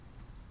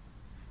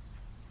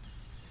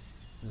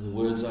May the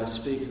words I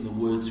speak and the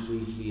words we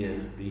hear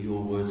be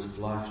your words of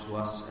life to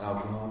us,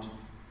 our God.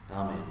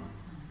 Amen.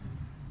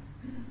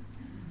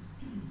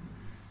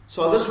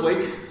 So this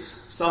week,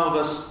 some of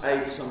us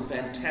ate some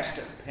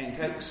fantastic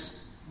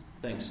pancakes,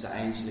 thanks to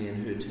Ainsley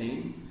and her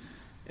team.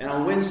 And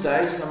on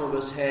Wednesday, some of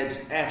us had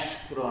ash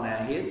put on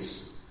our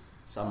heads,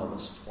 some of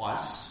us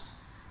twice.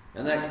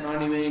 And that can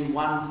only mean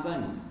one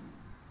thing.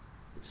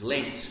 It's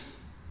Lent.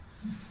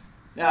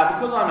 Now,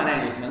 because I'm an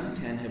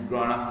Anglican and have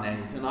grown up an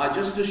Anglican, I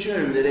just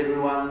assume that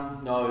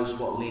everyone knows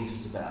what Lent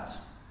is about.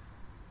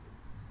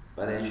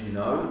 But as you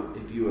know,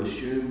 if you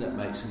assume, that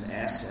makes an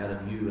ass out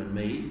of you and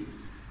me.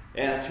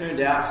 And it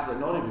turned out that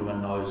not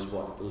everyone knows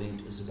what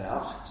Lent is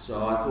about.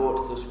 So I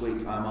thought this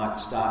week I might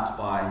start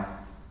by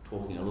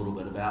talking a little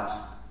bit about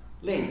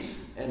Lent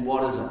and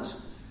what is it.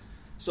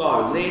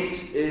 So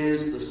Lent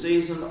is the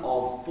season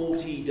of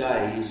 40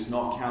 days,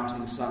 not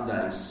counting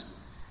Sundays.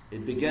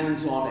 It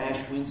begins on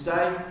Ash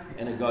Wednesday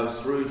and it goes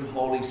through to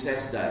Holy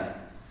Saturday.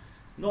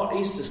 Not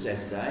Easter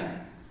Saturday,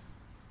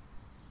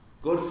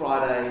 Good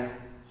Friday,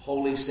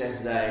 Holy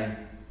Saturday,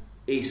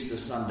 Easter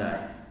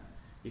Sunday.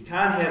 You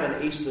can't have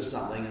an Easter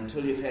something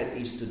until you've had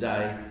Easter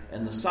Day,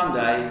 and the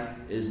Sunday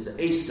is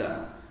the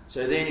Easter.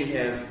 So then you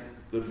have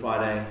Good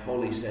Friday,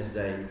 Holy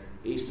Saturday,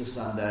 Easter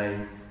Sunday,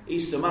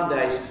 Easter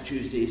Monday, Easter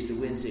Tuesday, Easter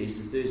Wednesday,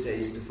 Easter Thursday,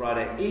 Easter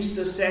Friday.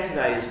 Easter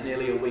Saturday is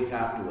nearly a week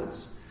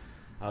afterwards.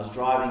 I was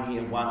driving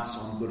here once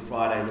on Good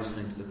Friday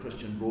listening to the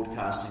Christian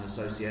Broadcasting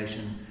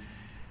Association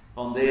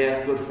on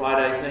their Good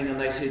Friday thing, and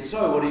they said,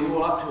 "So, what are you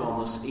all up to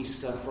on this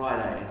Easter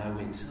Friday?" And I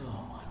went,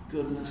 "Oh my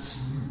goodness.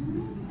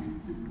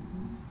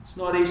 It's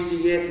not Easter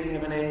yet, we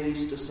haven't had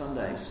Easter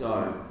Sunday."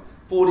 So,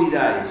 40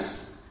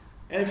 days.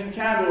 And if you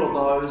count all of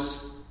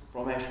those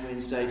from Ash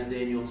Wednesday to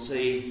then, you'll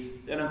see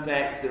that in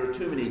fact there are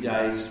too many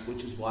days,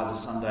 which is why the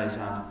Sundays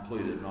aren't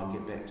included, and I'll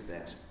get back to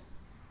that.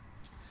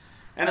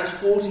 And it's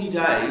 40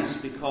 days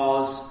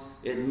because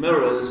it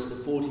mirrors the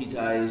 40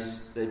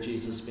 days that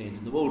Jesus spent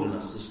in the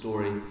wilderness, the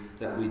story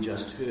that we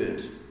just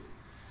heard.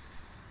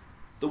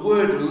 The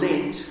word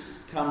Lent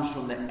comes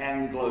from the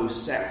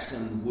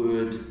Anglo-Saxon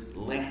word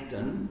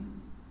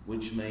Lenten,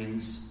 which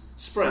means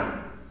spring.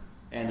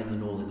 And in the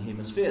Northern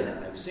Hemisphere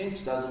that makes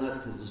sense, doesn't it?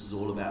 Because this is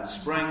all about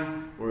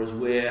spring, whereas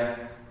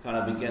we're kind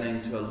of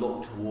beginning to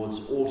look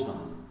towards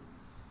autumn.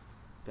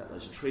 In fact,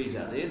 those trees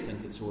out there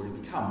think it's already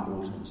become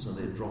autumn, so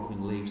they're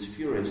dropping leaves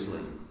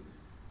furiously.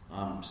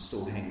 I'm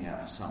still hanging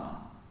out for summer.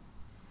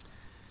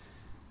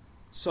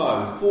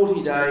 So,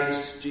 40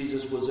 days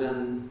Jesus was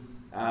in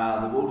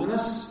the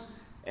wilderness,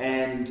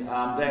 and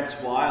that's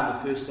why on the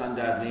first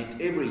Sunday of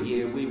Lent, every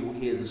year we will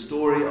hear the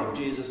story of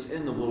Jesus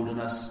in the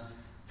wilderness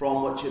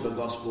from whichever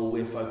gospel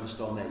we're focused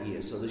on that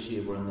year. So this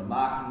year we're in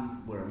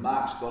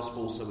Mark's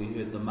gospel, so we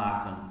heard the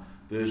Markan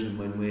version.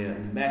 When we're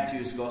in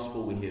Matthew's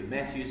gospel, we hear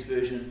Matthew's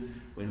version.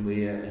 When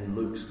we're in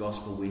Luke's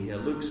gospel, we hear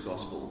Luke's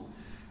gospel.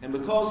 And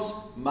because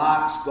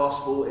Mark's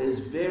gospel is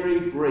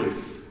very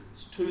brief,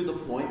 it's to the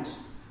point,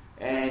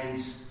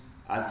 and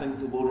I think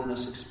the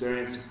wilderness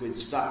experience, if we'd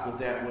stuck with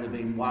that, would have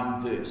been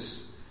one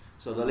verse.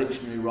 So the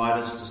lectionary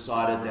writers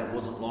decided that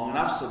wasn't long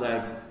enough, so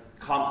they've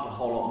clumped a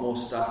whole lot more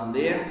stuff in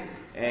there,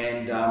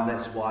 and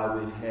that's why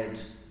we've had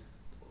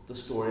the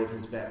story of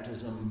his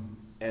baptism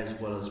as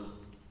well as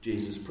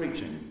Jesus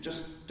preaching,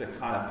 just to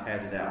kind of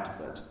pad it out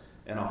a bit,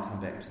 and I'll come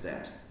back to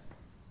that.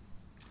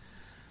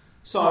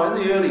 So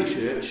in the early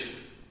church,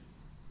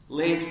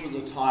 Lent was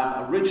a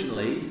time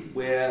originally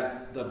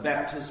where the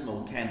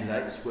baptismal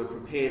candidates were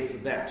prepared for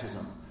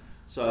baptism.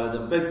 So the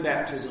big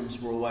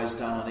baptisms were always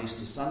done on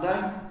Easter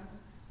Sunday.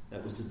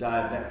 That was the day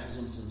of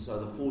baptisms, and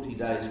so the 40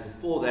 days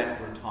before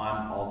that were a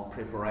time of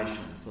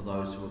preparation for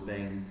those who were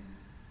being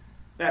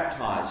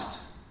baptised.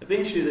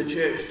 Eventually the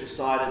church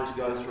decided to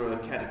go through a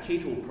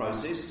catechetal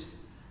process,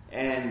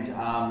 and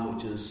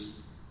which is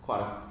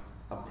quite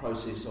a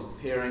process of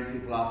pairing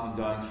people up and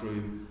going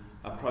through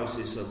a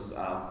process of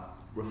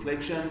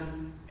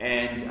reflection,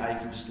 and you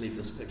can just leave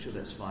this picture,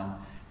 that's fine.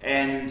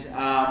 And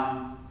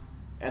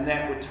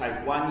that would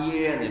take 1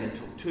 year, and then it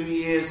took 2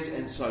 years,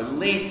 and so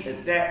Lent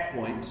at that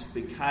point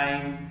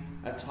became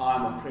a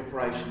time of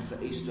preparation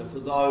for Easter for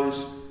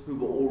those who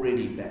were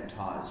already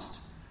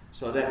baptised.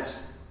 So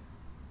that's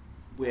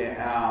where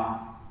our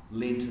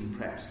Lenten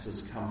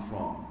practices come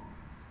from.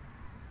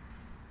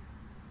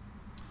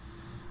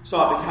 So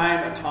it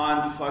became a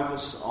time to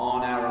focus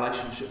on our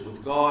relationship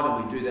with God,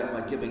 and we do that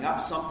by giving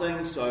up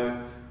something.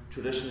 So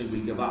traditionally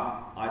we give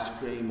up ice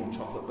cream or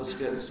chocolate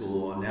biscuits,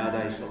 or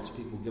nowadays lots of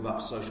people give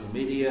up social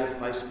media,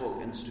 Facebook,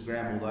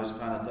 Instagram, all those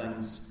kind of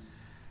things,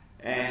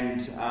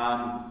 and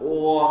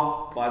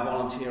or by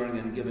volunteering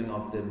and giving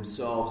of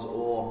themselves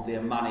or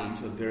their money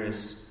to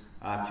various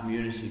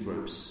community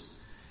groups.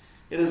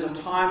 It is a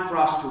time for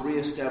us to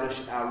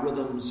re-establish our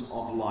rhythms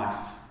of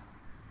life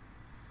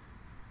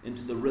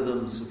into the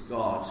rhythms of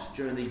God.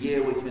 During the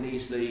year we can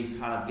easily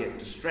kind of get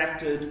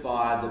distracted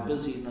by the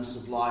busyness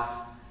of life,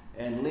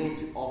 and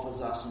Lent offers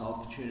us an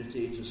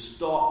opportunity to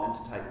stop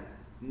and to take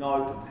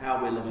note of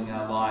how we're living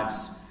our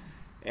lives.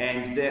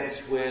 And that's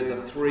where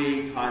the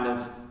three kind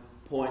of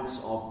points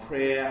of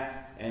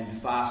prayer and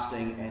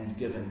fasting and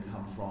giving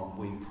come from.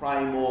 We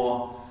pray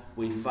more,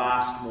 we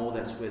fast more,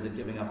 that's where the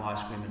giving up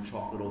ice cream and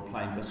chocolate or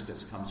plain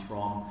biscuits comes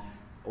from,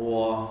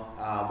 or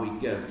we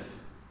give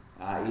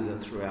either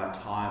through our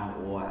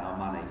time or our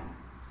money.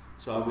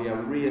 So we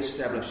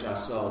re-establish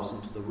ourselves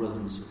into the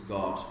rhythms of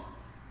God.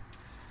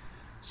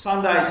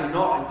 Sundays are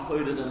not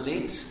included in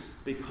Lent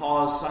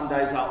because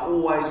Sundays are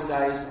always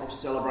days of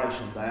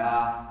celebration. They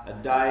are a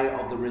day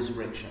of the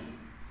resurrection.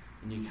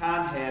 And you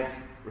can't have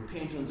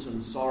repentance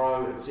and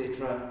sorrow,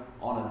 etc.,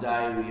 on a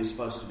day where you're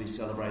supposed to be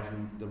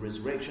celebrating the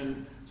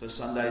resurrection. So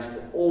Sundays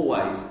were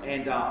always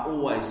and are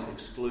always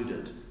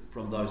excluded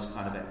from those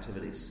kind of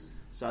activities.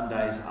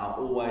 Sundays are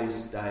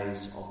always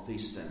days of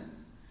feasting.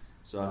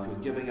 So if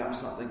you're giving up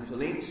something for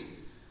Lent,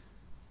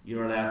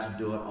 you're allowed to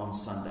do it on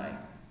Sunday.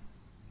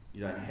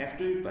 You don't have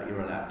to, but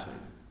you're allowed to.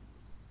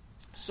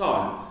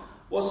 So,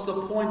 what's the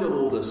point of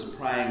all this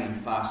praying and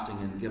fasting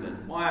and giving?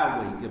 Why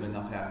are we giving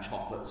up our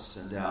chocolates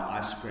and our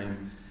ice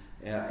cream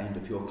and,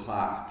 if you're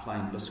Clark,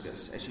 plain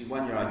biscuits? Actually,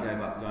 one year I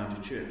gave up going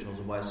to church. I was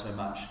away so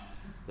much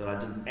that I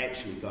didn't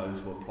actually go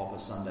to a proper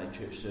Sunday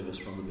church service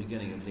from the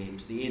beginning of Lent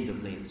to the end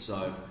of Lent.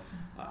 So,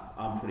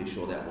 I'm pretty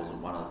sure that wasn't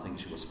one of the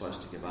things you were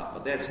supposed to give up.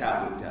 But that's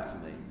how it worked out for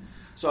me.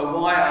 So,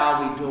 why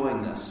are we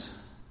doing this?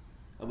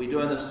 Are we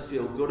doing this to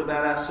feel good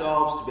about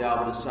ourselves, to be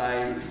able to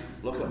say,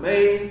 look at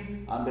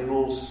me, I'm being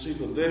all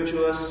super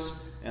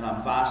virtuous, and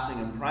I'm fasting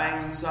and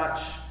praying and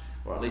such,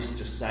 or at least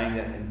just saying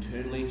that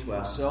internally to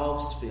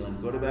ourselves, feeling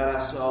good about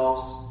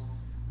ourselves?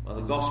 Well,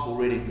 the Gospel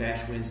reading for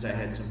Ash Wednesday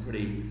had some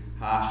pretty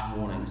harsh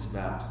warnings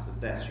about if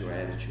that's your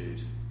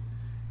attitude.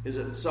 Is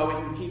it so we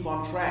can keep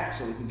on track,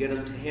 so we can get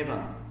into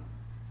heaven?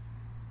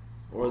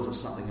 Or is it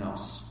something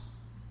else?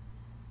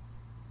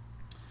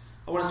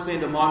 I want to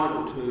spend a moment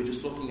or two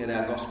just looking at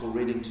our Gospel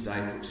reading today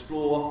to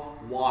explore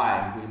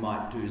why we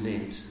might do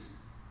Lent.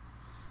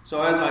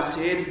 So as I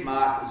said,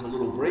 Mark is a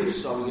little brief,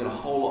 so we get a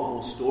whole lot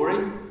more story.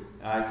 You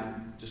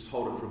can just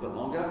hold it for a bit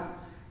longer.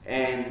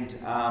 And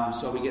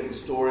so we get the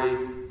story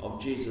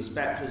of Jesus'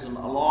 baptism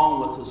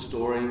along with the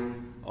story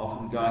of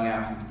him going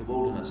out into the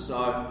wilderness.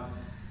 So,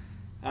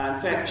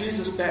 in fact,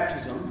 Jesus'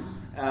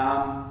 baptism,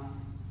 I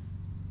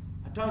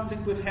don't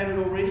think we've had it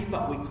already,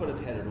 but we could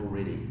have had it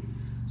already.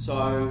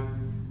 So,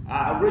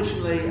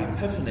 originally,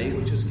 Epiphany,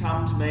 which has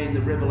come to mean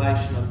the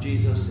revelation of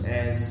Jesus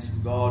as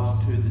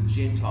God to the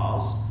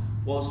Gentiles,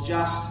 was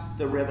just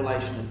the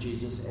revelation of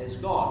Jesus as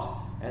God.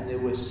 And there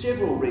were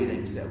several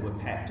readings that were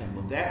packed in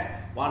with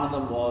that. One of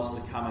them was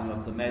the coming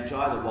of the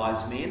Magi, the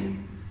wise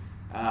men.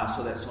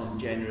 So that's on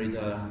January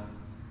the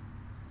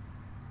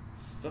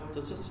 5th,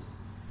 is it?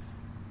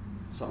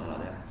 Something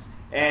like that.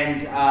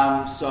 And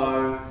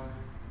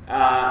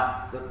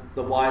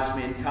the wise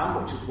men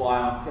come, which is why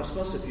on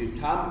Christmas, if you'd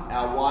come,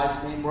 our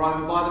wise men were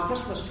over by the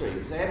Christmas tree,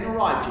 because they hadn't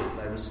arrived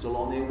yet. They were still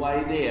on their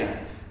way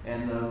there.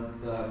 And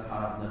the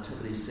kind of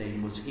nativity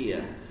scene was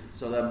here.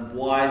 So the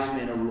wise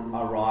men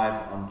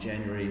arrive on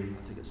January,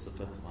 I think it's the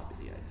 5th, it might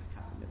be the 8th, I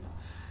can't remember.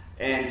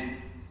 And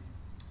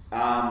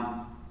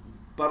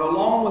but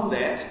along with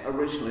that,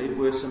 originally,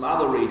 were some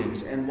other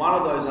readings. And one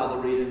of those other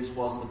readings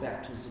was the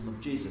baptism of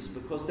Jesus,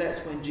 because that's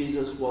when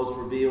Jesus was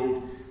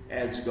revealed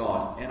as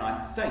God. And I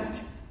think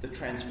the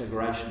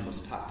Transfiguration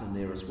was tucked in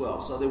there as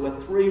well. So there were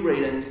 3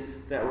 readings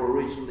that were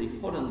originally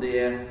put in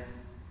there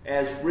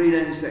as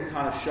readings that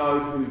kind of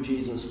showed who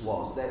Jesus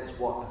was. That's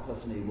what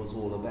Epiphany was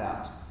all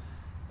about.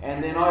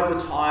 And then over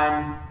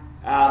time,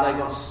 they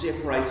got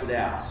separated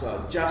out.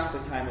 So it just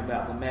became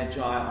about the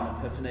Magi on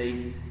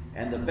Epiphany,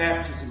 and the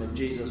baptism of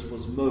Jesus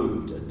was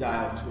moved a day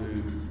or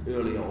two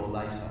earlier or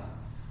later.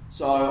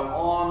 So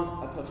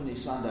on Epiphany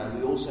Sunday,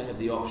 we also have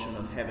the option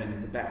of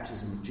having the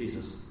baptism of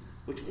Jesus,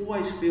 which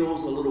always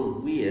feels a little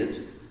weird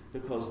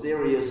because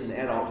there he is, an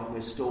adult, and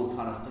we're still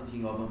kind of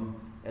thinking of him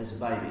as a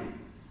baby.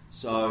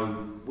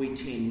 So we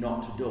tend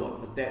not to do it,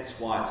 but that's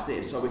why it's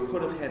there. So we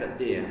could have had it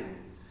there.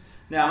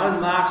 Now, in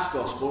Mark's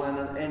Gospel,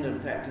 and in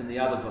fact in the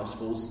other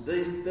Gospels,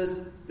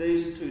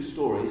 these 2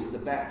 stories, the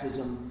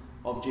baptism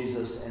of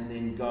Jesus and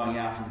then going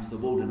out into the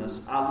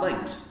wilderness, are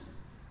linked.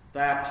 They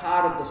are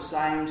part of the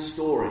same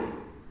story.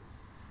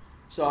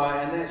 So,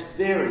 and that's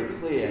very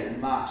clear in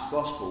Mark's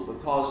Gospel,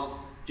 because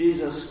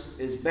Jesus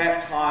is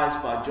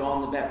baptized by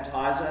John the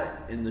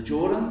Baptizer in the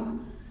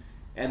Jordan,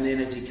 and then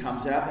as he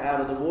comes up out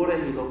of the water,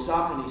 he looks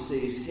up and he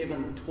sees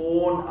heaven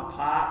torn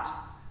apart,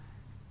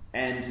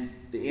 and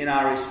the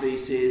NRSV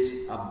says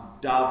a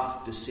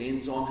dove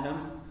descends on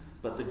him,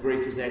 but the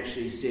Greek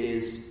actually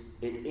says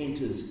it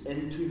enters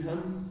into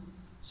him.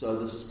 So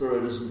the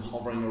Spirit isn't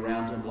hovering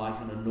around him like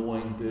an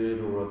annoying bird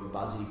or a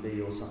buzzy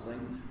bee or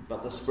something,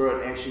 but the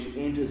Spirit actually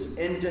enters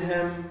into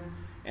him,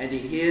 and he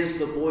hears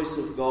the voice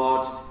of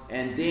God,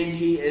 and then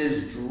he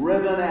is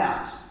driven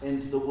out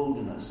into the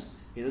wilderness.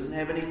 He doesn't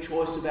have any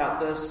choice about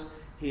this.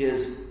 He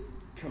is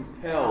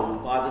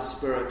compelled by the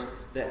Spirit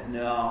that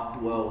now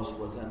dwells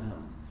within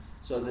him.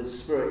 So the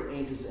Spirit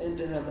enters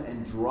into him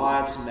and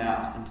drives him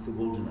out into the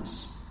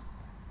wilderness.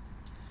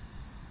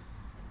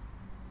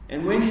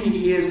 And when he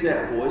hears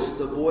that voice,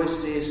 the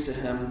voice says to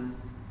him,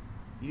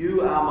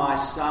 You are my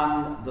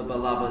Son, the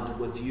beloved,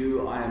 with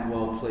you I am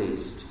well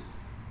pleased.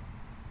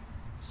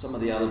 Some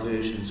of the other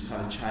versions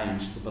kind of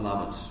change the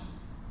beloved.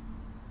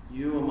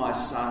 You are my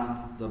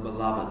Son, the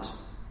beloved.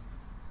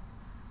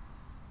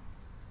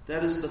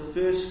 That is the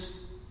first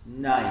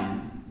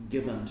name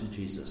given to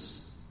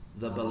Jesus,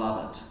 the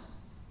beloved.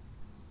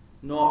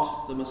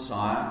 Not the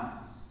Messiah,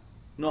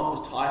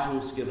 not the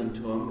titles given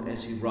to him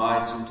as he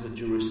rides into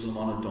Jerusalem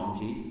on a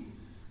donkey,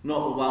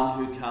 not the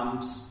one who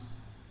comes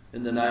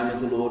in the name of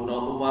the Lord,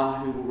 not the one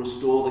who will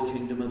restore the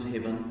kingdom of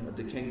heaven,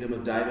 the kingdom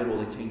of David, or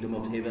the kingdom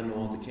of heaven,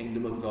 or the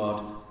kingdom of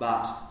God,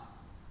 but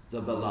the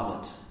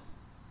beloved.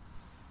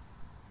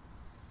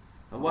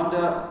 I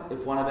wonder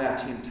if one of our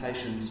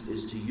temptations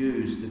is to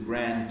use the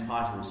grand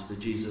titles for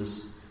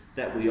Jesus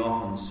that we so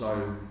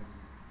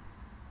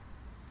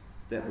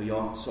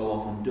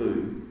often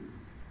do,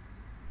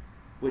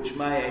 which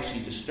may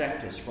actually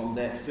distract us from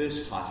that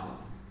first title,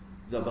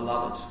 the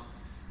beloved.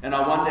 And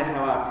I wonder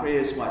how our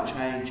prayers might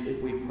change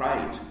if we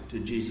prayed to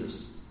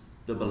Jesus,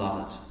 the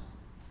beloved.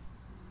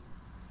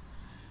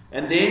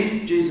 And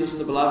then Jesus,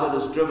 the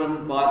beloved, is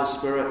driven by the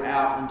Spirit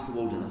out into the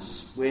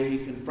wilderness, where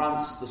he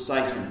confronts the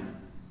Satan.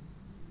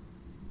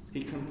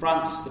 He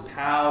confronts the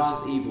powers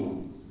of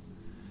evil.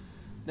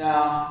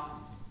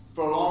 Now,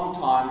 for a long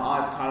time,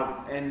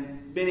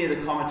 and many of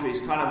the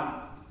commentaries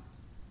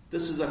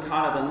this is a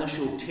kind of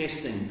initial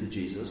testing for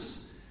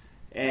Jesus,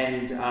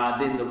 and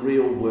then the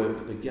real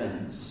work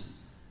begins.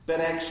 But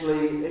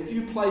actually, if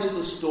you place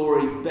the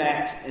story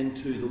back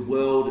into the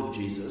world of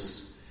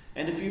Jesus,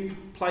 and if you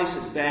place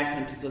it back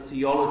into the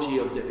theology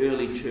of the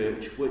early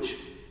church, which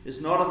is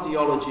not a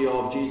theology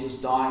of Jesus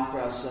dying for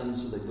our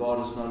sins so that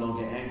God is no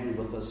longer angry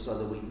with us so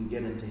that we can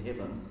get into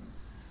heaven,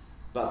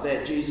 but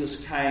that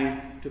Jesus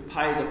came to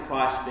pay the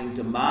price being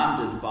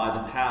demanded by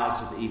the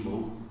powers of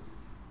evil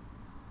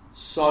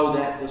so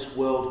that this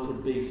world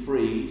could be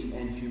freed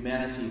and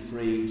humanity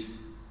freed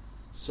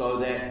so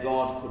that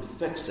God could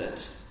fix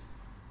it,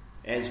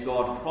 as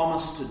God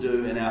promised to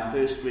do in our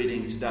first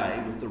reading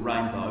today with the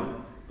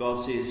rainbow.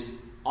 God says,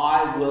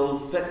 I will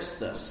fix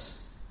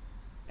this.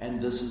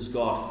 And this is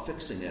God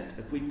fixing it.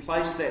 If we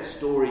place that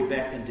story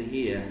back into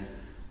here,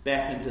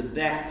 back into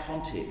that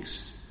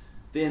context,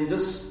 then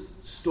this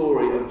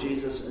story of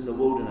Jesus in the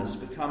wilderness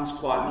becomes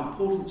quite an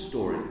important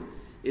story.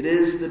 It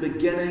is the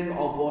beginning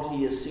of what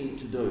he is sent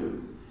to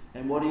do.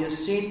 And what he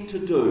is sent to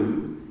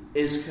do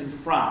is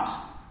confront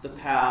the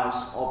powers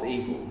of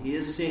evil. He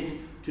is sent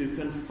to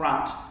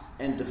confront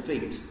and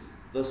defeat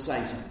the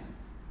Satan.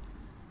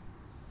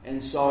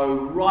 And so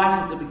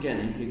right at the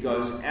beginning, he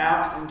goes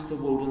out into the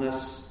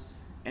wilderness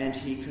and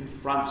he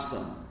confronts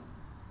them.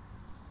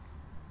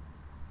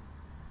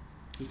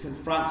 He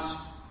confronts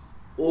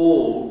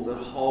all that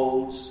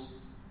holds,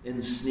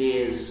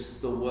 ensnares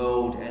the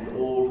world and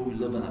all who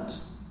live in it.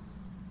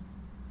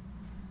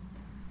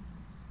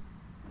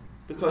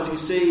 Because you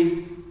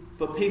see,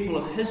 for people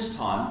of his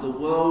time, the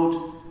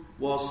world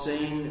was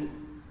seen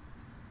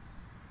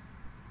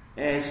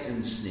as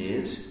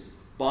ensnared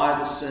by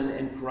the sin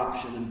and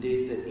corruption and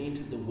death that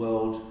entered the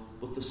world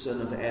with the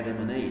sin of Adam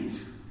and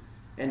Eve.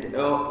 And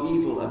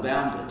evil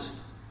abounded.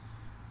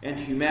 And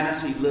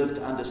humanity lived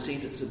under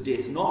sentence of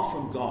death, not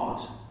from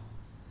God,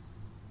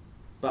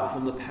 but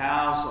from the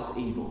powers of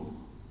evil.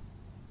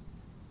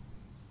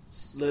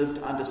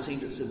 Lived under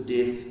sentence of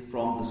death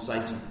from the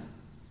Satan.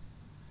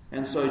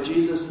 And so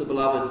Jesus, the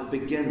beloved,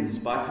 begins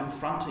by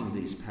confronting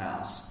these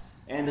powers.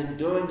 And in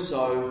doing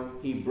so,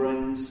 he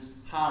brings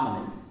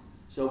harmony.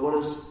 So what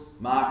does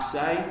Mark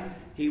say?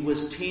 He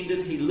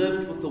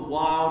lived with the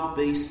wild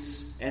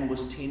beasts and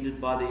was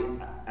tended by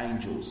the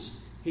angels.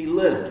 He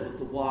lived with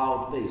the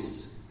wild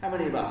beasts. How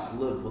many of us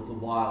live with the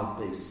wild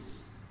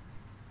beasts?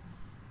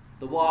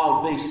 The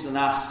wild beasts and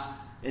us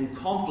in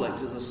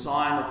conflict is a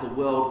sign of the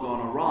world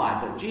gone awry.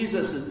 But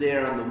Jesus is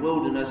there in the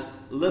wilderness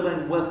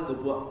living with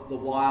the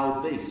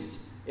wild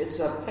beasts. It's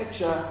a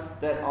picture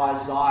that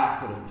Isaiah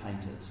could have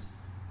painted.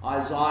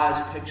 Isaiah's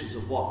pictures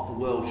of what the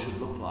world should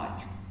look like.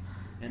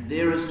 And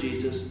there is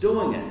Jesus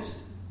doing it,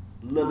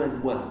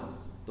 living with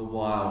the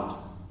wild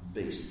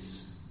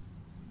beasts.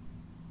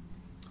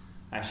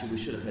 Actually, we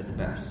should have had the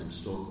baptism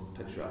store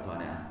picture up by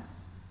now.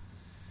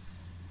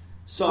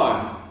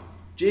 So,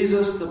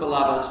 Jesus, the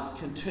beloved,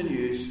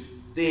 continues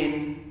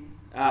then,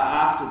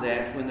 after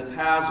that, when the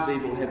powers of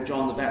evil have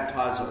John the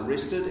Baptizer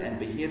arrested and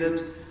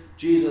beheaded,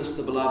 Jesus,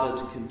 the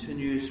beloved,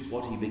 continues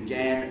what he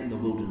began in the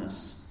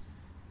wilderness.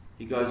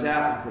 He goes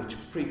out and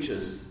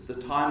preaches, the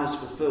time is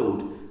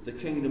fulfilled, the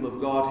kingdom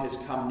of God has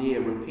come near,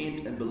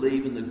 repent and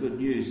believe in the good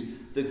news.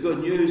 The good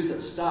news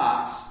that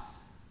starts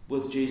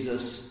with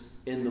Jesus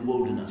in the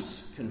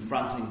wilderness,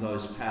 confronting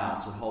those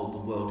powers that hold the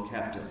world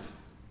captive.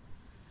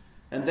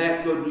 And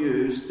that good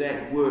news,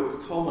 that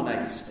work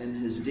culminates in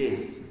his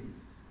death,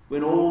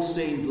 when all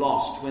seemed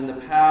lost, when the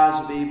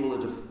powers of evil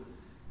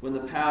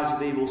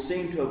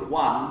seem to have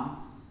won.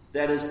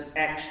 That is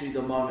actually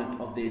the moment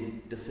of their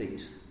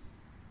defeat.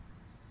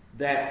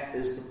 That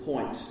is the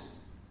point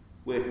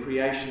where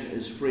creation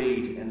is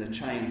freed and the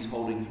chains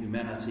holding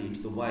humanity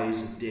to the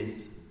ways of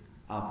death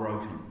are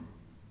broken.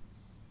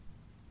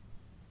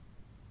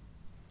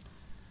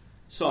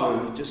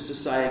 So, just to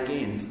say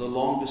again, for the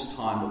longest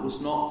time it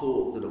was not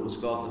thought that it was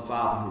God the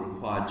Father who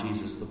required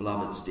Jesus the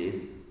Beloved's death.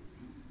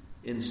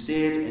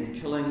 Instead, in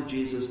killing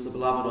Jesus the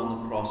Beloved on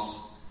the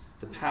cross,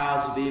 the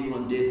powers of evil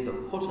and death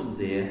that put him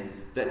there,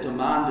 that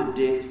demanded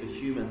death for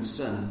human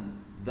sin,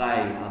 they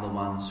are the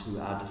ones who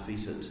are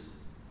defeated.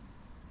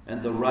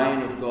 And the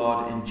reign of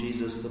God in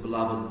Jesus the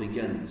Beloved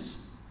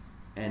begins,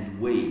 and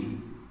we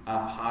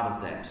are part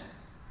of that.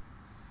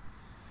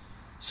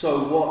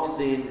 So what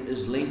then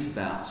is Lent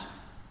about?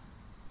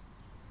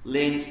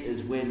 Lent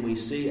is when we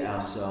see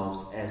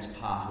ourselves as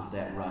part of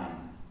that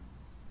reign,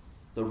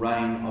 the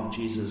reign of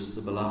Jesus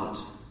the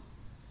Beloved.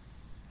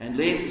 And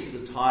Lent is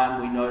the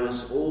time we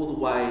notice all the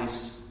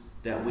ways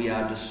that we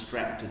are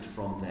distracted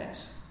from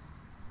that,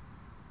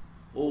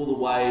 all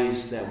the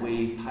ways that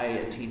we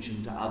pay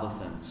attention to other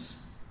things,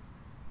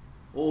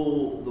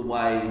 all the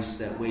ways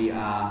that we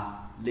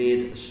are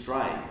led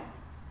astray,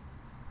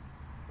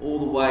 all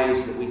the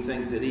ways that we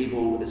think that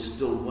evil is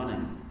still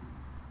winning.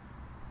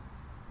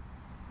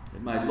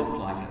 It may look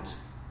like it,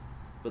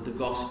 but the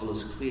gospel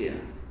is clear.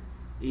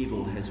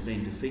 Evil has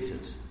been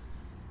defeated.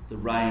 The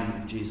reign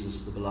of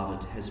Jesus the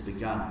Beloved has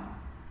begun.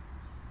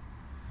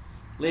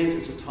 Lent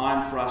is a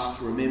time for us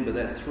to remember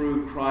that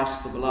through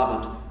Christ the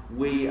Beloved,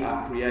 we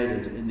are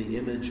created in the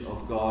image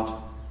of God,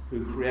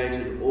 who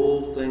created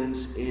all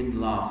things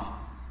in love.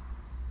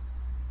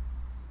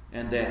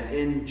 And that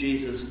in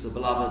Jesus the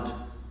Beloved,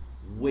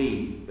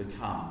 we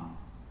become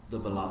the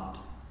beloved.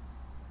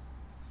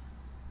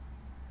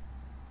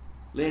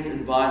 Lent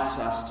invites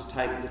us to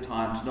take the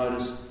time to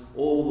notice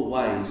all the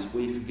ways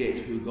we forget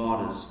who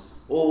God is,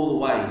 all the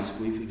ways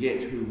we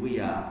forget who we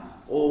are,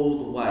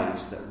 all the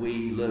ways that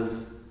we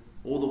live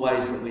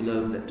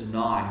that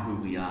deny who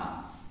we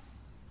are.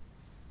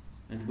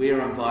 And we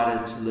are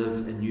invited to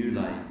live in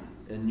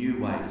new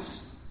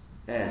ways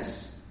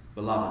as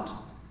beloved.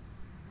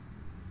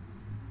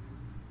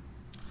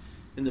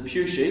 In the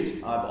pew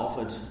sheet, I've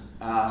offered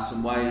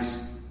some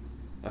ways,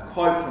 a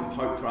quote from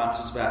Pope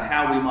Francis about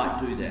how we might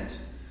do that.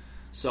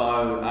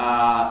 So,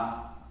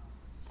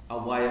 a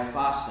way of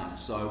fasting.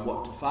 So,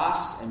 what to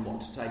fast and what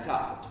to take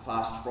up, what to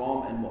fast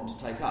from and what to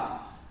take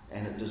up.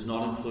 And it does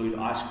not include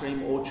ice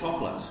cream or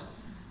chocolate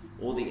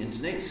or the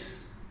internet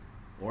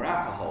or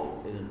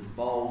alcohol. It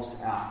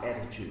involves our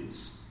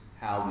attitudes,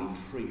 how we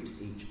treat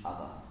each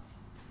other.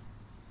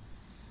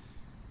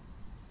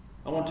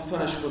 I want to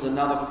finish with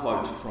another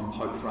quote from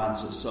Pope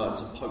Francis. So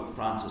it's a Pope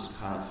Francis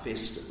kind of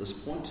fest at this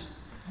point.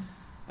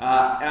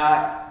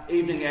 Our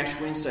evening Ash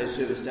Wednesday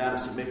service down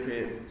at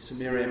St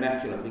Mary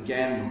Immaculate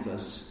began with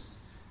this.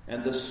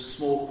 And this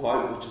small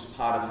quote, which is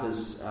part of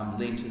his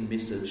Lenten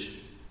message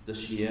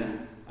this year,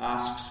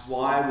 asks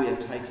why we are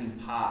taking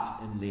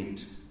part in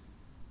Lent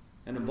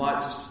and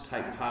invites us to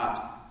take part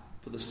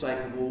for the sake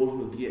of all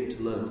who have yet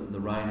to live in the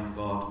reign of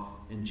God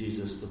in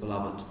Jesus the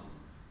Beloved,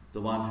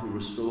 the one who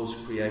restores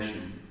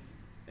creation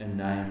and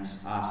names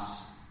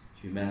us,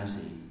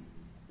 humanity,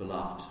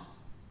 beloved.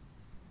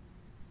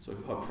 So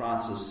Pope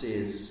Francis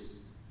says,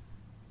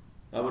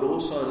 I would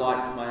also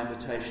like my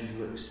invitation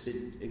to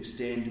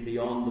extend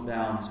beyond the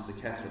bounds of the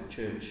Catholic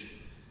Church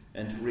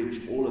and to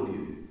reach all of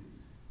you,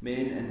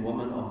 men and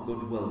women of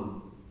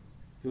goodwill,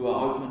 who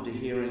are open to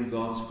hearing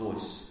God's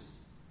voice.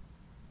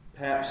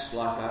 Perhaps,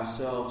 like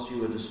ourselves,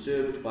 you are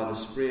disturbed by the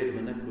spread of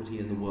iniquity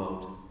in the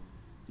world.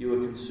 You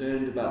are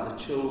concerned about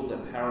the chill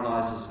that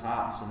paralyses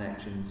hearts and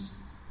actions,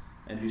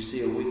 and you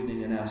see a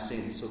weakening in our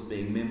sense of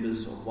being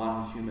members of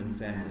one human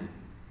family.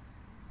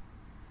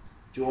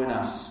 Join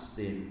us,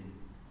 then,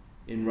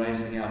 in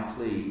raising our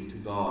plea to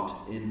God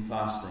in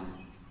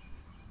fasting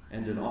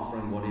and in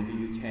offering whatever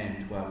you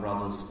can to our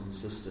brothers and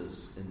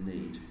sisters in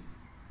need.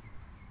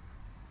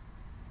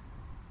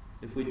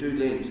 If we do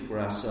Lent for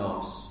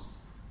ourselves,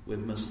 we've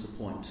missed the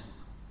point.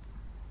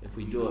 If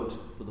we do it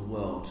for the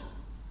world,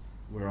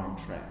 we're on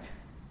track.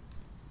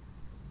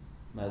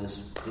 May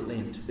this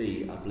Lent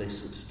be a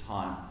blessed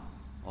time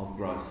of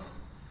growth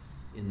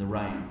in the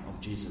reign of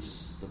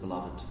Jesus the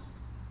Beloved.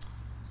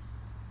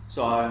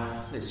 So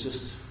let's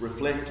just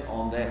reflect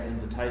on that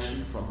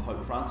invitation from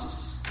Pope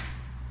Francis,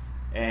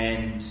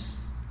 and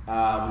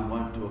we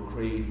won't do a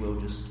creed, we'll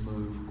just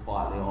move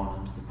quietly on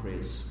into the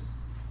prayers.